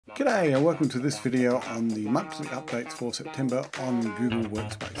G'day and welcome to this video on the monthly updates for September on Google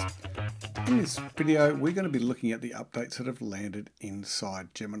Workspace. In this video we're going to be looking at the updates that have landed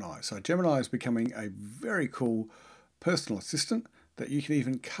inside Gemini. So Gemini is becoming a very cool personal assistant that you can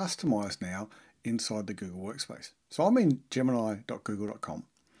even customize now inside the Google Workspace. So I'm in gemini.google.com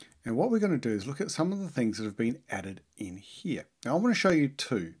and what we're going to do is look at some of the things that have been added in here. Now I want to show you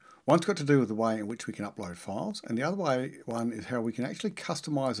two. One's got to do with the way in which we can upload files, and the other one is how we can actually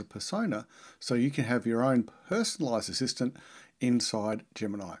customize a persona so you can have your own personalized assistant inside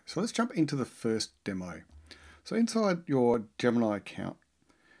Gemini. So let's jump into the first demo. So inside your Gemini account,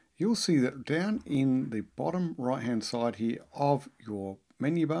 you'll see that down in the bottom right hand side here of your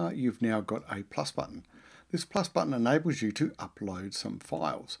menu bar, you've now got a plus button. This plus button enables you to upload some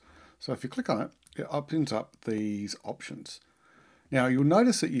files. So if you click on it, it opens up these options. Now you'll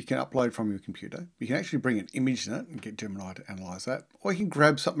notice that you can upload from your computer. You can actually bring an image in it and get Gemini to analyze that, or you can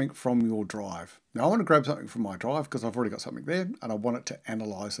grab something from your drive. Now I want to grab something from my drive because I've already got something there and I want it to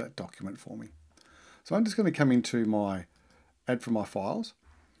analyze that document for me. So I'm just going to come into my add from my files.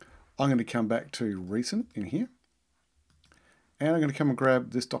 I'm going to come back to recent in here and I'm going to come and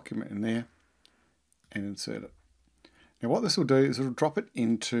grab this document in there and insert it. Now what this will do is it'll drop it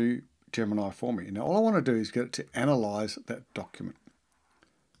into Gemini for me. Now all I want to do is get it to analyze that document.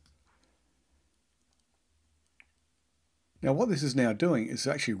 Now what this is now doing is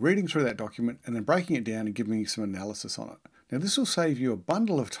actually reading through that document and then breaking it down and giving you some analysis on it. Now this will save you a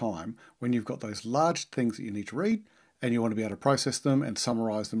bundle of time when you've got those large things that you need to read and you want to be able to process them and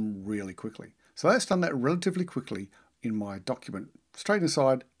summarize them really quickly. So that's done that relatively quickly in my document straight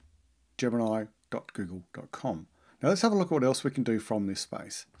inside gemini.google.com. Now let's have a look at what else we can do from this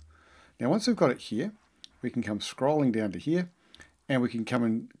space. Now once we've got it here, we can come scrolling down to here and we can come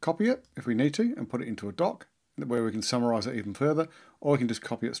and copy it if we need to and put it into a doc where we can summarize it even further, or we can just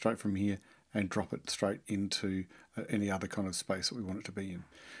copy it straight from here and drop it straight into any other kind of space that we want it to be in.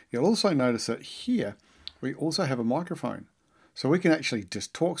 You'll also notice that here we also have a microphone. So we can actually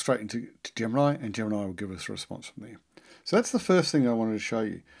just talk straight into Gemini and Gemini will give us a response from there. So that's the first thing I wanted to show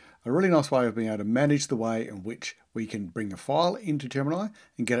you. A really nice way of being able to manage the way in which we can bring a file into Gemini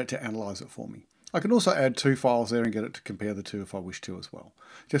and get it to analyze it for me. I can also add two files there and get it to compare the two if I wish to as well.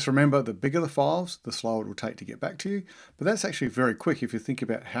 Just remember, the bigger the files, the slower it will take to get back to you, but that's actually very quick if you think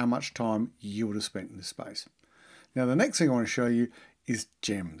about how much time you would have spent in this space. Now the next thing I want to show you is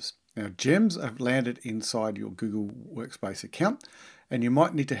gems. Now gems have landed inside your Google Workspace account and you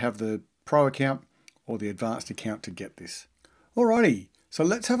might need to have the Pro account or the advanced account to get this. Alrighty. So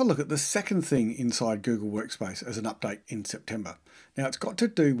let's have a look at the second thing inside Google Workspace as an update in September. Now it's got to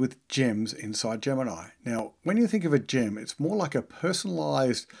do with gems inside Gemini. Now when you think of a gem, it's more like a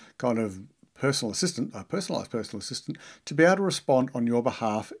personalized kind of personal assistant, a personalized personal assistant to be able to respond on your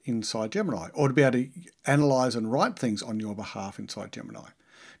behalf inside Gemini, or to be able to analyze and write things on your behalf inside Gemini.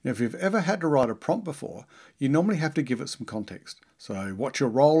 Now, if you've ever had to write a prompt before, you normally have to give it some context. So what your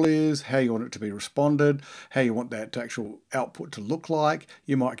role is, how you want it to be responded, how you want that actual output to look like.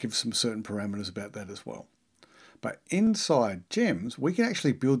 You might give some certain parameters about that as well. But inside gems, we can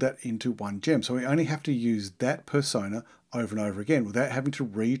actually build that into one gem. So we only have to use that persona over and over again without having to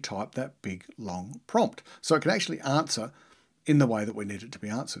retype that big, long prompt. So it can actually answer in the way that we need it to be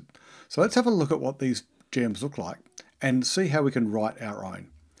answered. So let's have a look at what these gems look like and see how we can write our own.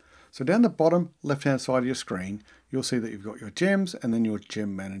 So down the bottom left-hand side of your screen, you'll see that you've got your gems and then your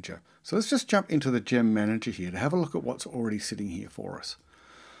gem manager. So let's just jump into the gem manager here to have a look at what's already sitting here for us.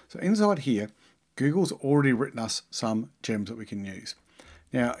 So inside here, Google's already written us some gems that we can use.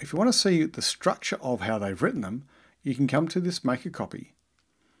 Now, if you want to see the structure of how they've written them, you can come to this make a copy.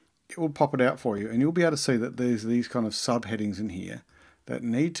 It will pop it out for you and you'll be able to see that there's these kind of subheadings in here that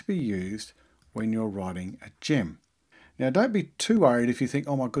need to be used when you're writing a gem. Now don't be too worried if you think,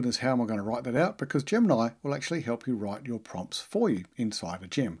 oh my goodness, how am I going to write that out? Because Gemini will actually help you write your prompts for you inside a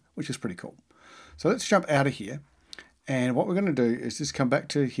gem, which is pretty cool. So let's jump out of here. And what we're going to do is just come back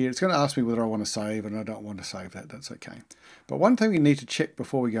to here. It's going to ask me whether I want to save, and I don't want to save that. That's okay. But one thing we need to check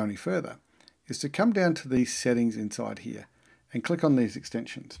before we go any further is to come down to these settings inside here and click on these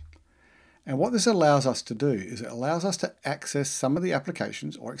extensions. And what this allows us to do is it allows us to access some of the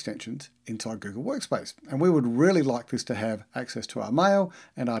applications or extensions inside Google Workspace. And we would really like this to have access to our mail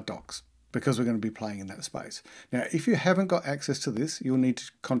and our docs because we're going to be playing in that space. Now, if you haven't got access to this, you'll need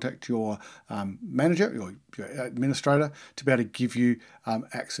to contact your manager or your administrator to be able to give you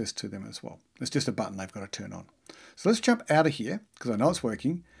access to them as well. It's just a button they've got to turn on. So let's jump out of here because I know it's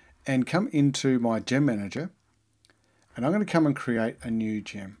working and come into my gem manager. And I'm going to come and create a new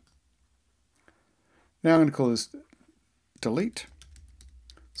gem. Now I'm going to call this delete.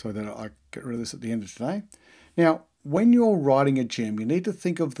 so that I get rid of this at the end of today. Now, when you're writing a gem, you need to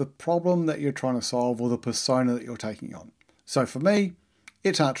think of the problem that you're trying to solve or the persona that you're taking on. So for me,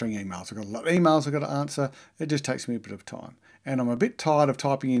 it's answering emails. I've got a lot of emails I've got to answer. It just takes me a bit of time. And I'm a bit tired of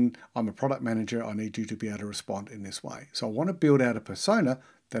typing in, I'm a product manager, I need you to be able to respond in this way. So I want to build out a persona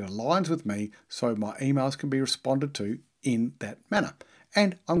that aligns with me so my emails can be responded to in that manner.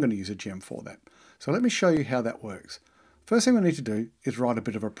 And I'm going to use a gem for that. So let me show you how that works. First thing we need to do is write a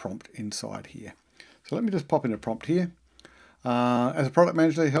bit of a prompt inside here. So let me just pop in a prompt here. As a product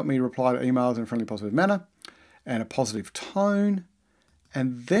manager, help me reply to emails in a friendly, positive manner and a positive tone.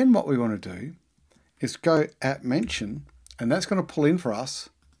 And then what we want to do is go at mention, and that's going to pull in for us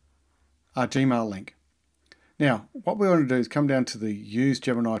our Gmail link. Now, what we want to do is come down to the use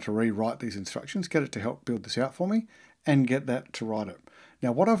Gemini to rewrite these instructions, get it to help build this out for me, and get that to write it.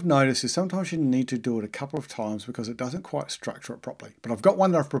 Now, what I've noticed is sometimes you need to do it a couple of times because it doesn't quite structure it properly. But I've got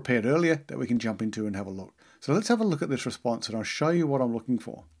one that I've prepared earlier that we can jump into and have a look. So let's have a look at this response and I'll show you what I'm looking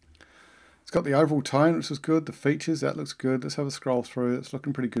for. It's got the overall tone, which is good. The features, that looks good. Let's have a scroll through. It's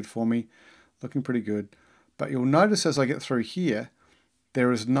looking pretty good for me. Looking pretty good. But you'll notice as I get through here,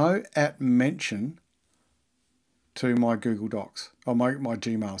 there is no at mention to my Google Docs, or my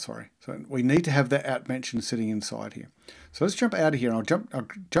Gmail, sorry. So we need to have that at mention sitting inside here. So let's jump out of here and I'll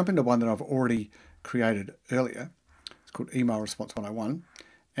jump into one that I've already created earlier. It's called Email Response 101.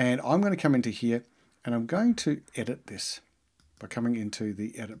 And I'm going to come into here and I'm going to edit this by coming into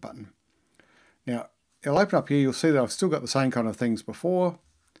the edit button. Now, it'll open up here. You'll see that I've still got the same kind of things before.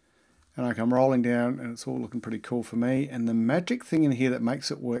 And I come rolling down and it's all looking pretty cool for me. And the magic thing in here that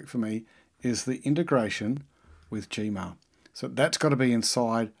makes it work for me is the integration with Gmail. So that's got to be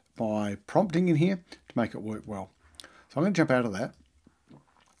inside my prompting in here to make it work well. So I'm going to jump out of that.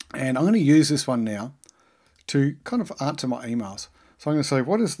 And I'm going to use this one now to kind of answer my emails. So I'm going to say,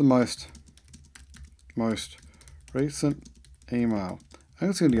 what is the most recent email? I'm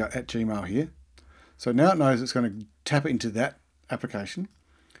just going to go at Gmail here. So now it knows it's going to tap into that application.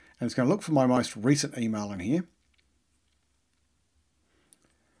 And it's going to look for my most recent email in here.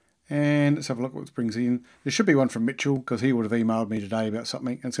 And let's have a look what it brings in. There should be one from Mitchell because he would have emailed me today about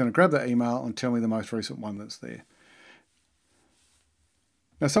something. And it's going to grab that email and tell me the most recent one that's there.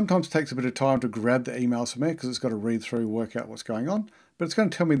 Now sometimes it takes a bit of time to grab the emails from there because it's got to read through, work out what's going on. But it's going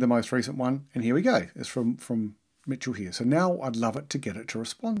to tell me the most recent one. And here we go. It's from Mitchell here. So now I'd love it to get it to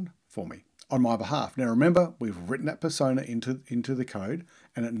respond for me on my behalf. Now remember, we've written that persona into the code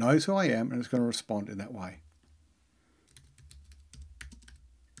and it knows who I am and it's going to respond in that way.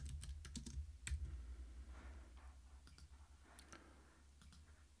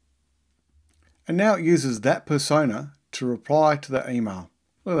 And now it uses that persona to reply to that email.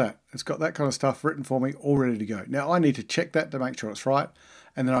 Look at that. It's got that kind of stuff written for me, all ready to go. Now I need to check that to make sure it's right,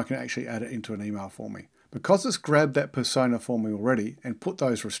 and then I can actually add it into an email for me. Because it's grabbed that persona for me already and put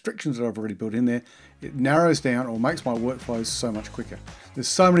those restrictions that I've already built in there, it narrows down or makes my workflows so much quicker. There's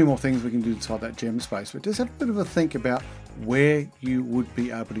so many more things we can do inside that gem space, but just have a bit of a think about where you would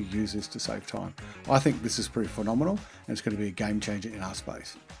be able to use this to save time. I think this is pretty phenomenal and it's going to be a game changer in our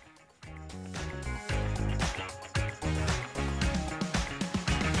space.